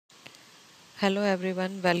Hello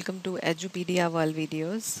everyone, welcome to Edupedia World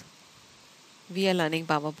Videos. We are learning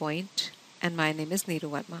PowerPoint and my name is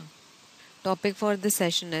Neeru Verma. Topic for this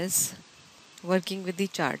session is working with the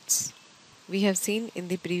charts. We have seen in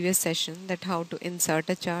the previous session that how to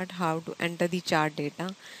insert a chart, how to enter the chart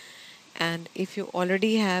data, and if you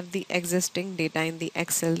already have the existing data in the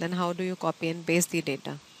Excel, then how do you copy and paste the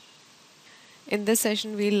data. In this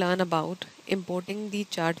session, we'll learn about importing the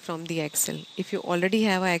chart from the Excel. If you already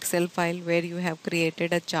have an Excel file where you have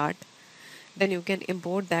created a chart, then you can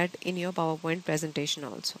import that in your PowerPoint presentation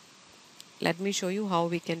also. Let me show you how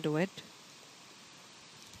we can do it.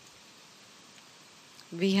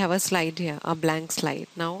 We have a slide here, a blank slide.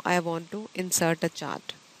 Now I want to insert a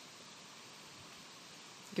chart.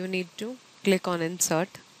 You need to click on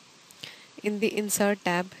Insert. In the Insert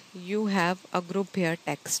tab, you have a group here,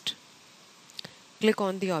 text. Click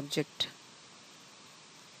on the object.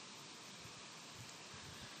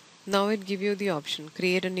 Now it gives you the option,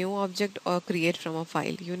 create a new object or create from a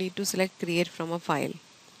file. You need to select create from a file.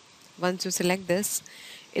 Once you select this,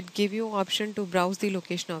 it gives you option to browse the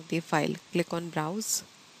location of the file. Click on browse.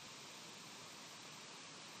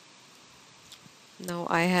 Now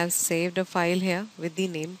I have saved a file here with the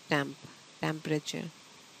name temperature.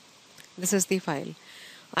 This is the file.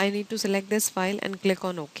 I need to select this file and click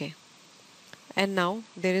on OK. And now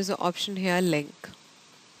there is an option here, link.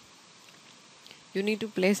 You need to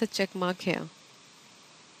place a check mark here.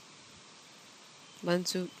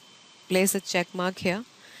 Once you place a check mark here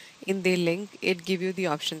in the link, it gives you the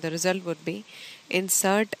option. The result would be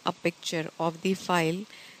insert a picture of the file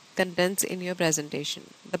contents in your presentation.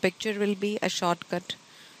 The picture will be a shortcut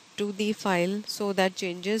to the file so that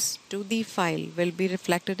changes to the file will be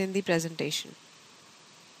reflected in the presentation.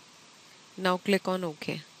 Now click on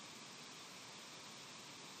OK.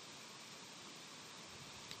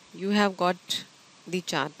 You have got the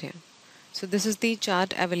chart here. So this is the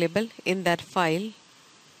chart available in that file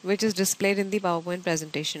which is displayed in the PowerPoint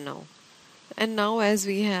presentation now. And now as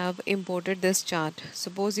we have imported this chart,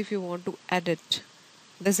 suppose if you want to edit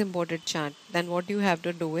this imported chart, then what you have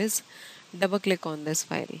to do is double click on this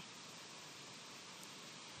file.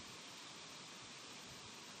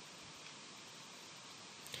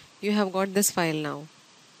 You have got this file now.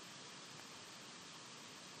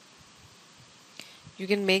 You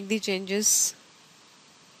can make the changes.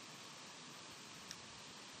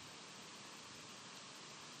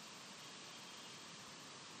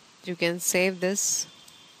 You can save this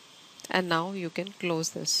and now you can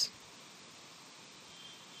close this.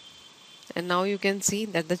 And now you can see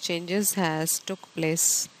that the changes has took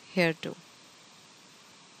place here too.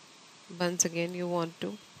 Once again you want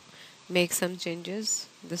to make some changes.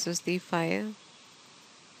 This is the file.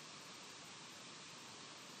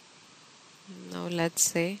 Now let's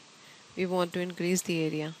say we want to increase the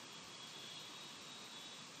area.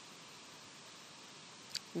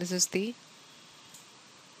 This is the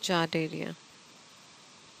chart area.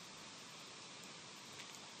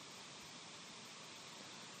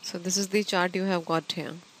 So this is the chart you have got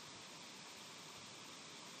here.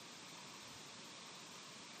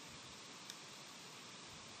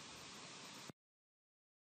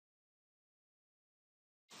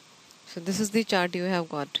 So this is the chart you have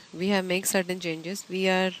got. We have made certain changes. We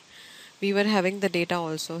were having the data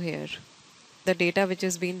also here. The data which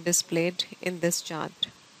is being displayed in this chart.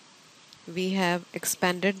 We have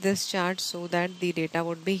expanded this chart so that the data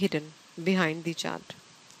would be hidden behind the chart.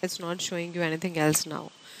 It's not showing you anything else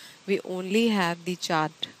now. We only have the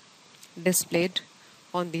chart displayed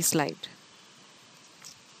on the slide.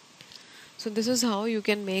 So this is how you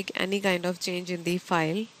can make any kind of change in the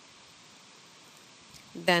file,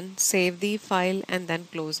 then save the file and then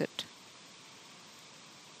close it.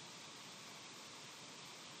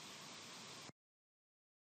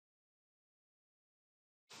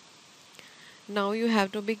 Now you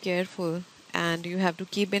have to be careful and you have to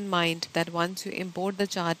keep in mind that once you import the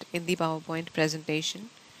chart in the PowerPoint presentation,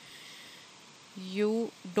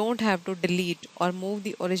 you don't have to delete or move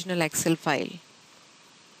the original Excel file.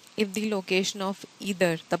 If the location of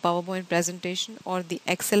either the PowerPoint presentation or the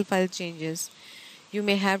Excel file changes, you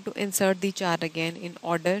may have to insert the chart again in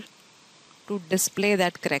order to display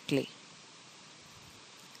that correctly.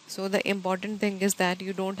 So the important thing is that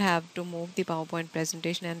you don't have to move the PowerPoint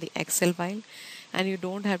presentation and the Excel file, and you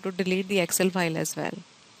don't have to delete the Excel file as well,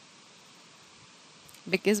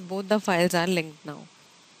 because both the files are linked now.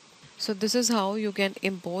 So this is how you can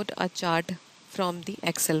import a chart from the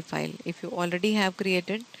Excel file. If you already have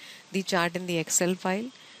created the chart in the Excel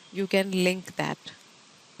file, you can link that.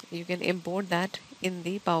 You can import that in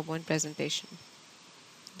the PowerPoint presentation.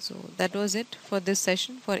 So that was it for this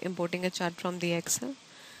session for importing a chart from the Excel.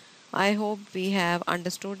 I hope we have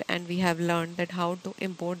understood and we have learned that how to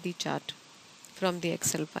import the chart from the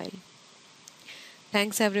Excel file.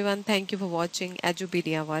 Thanks everyone. Thank you for watching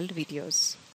Edupedia World videos.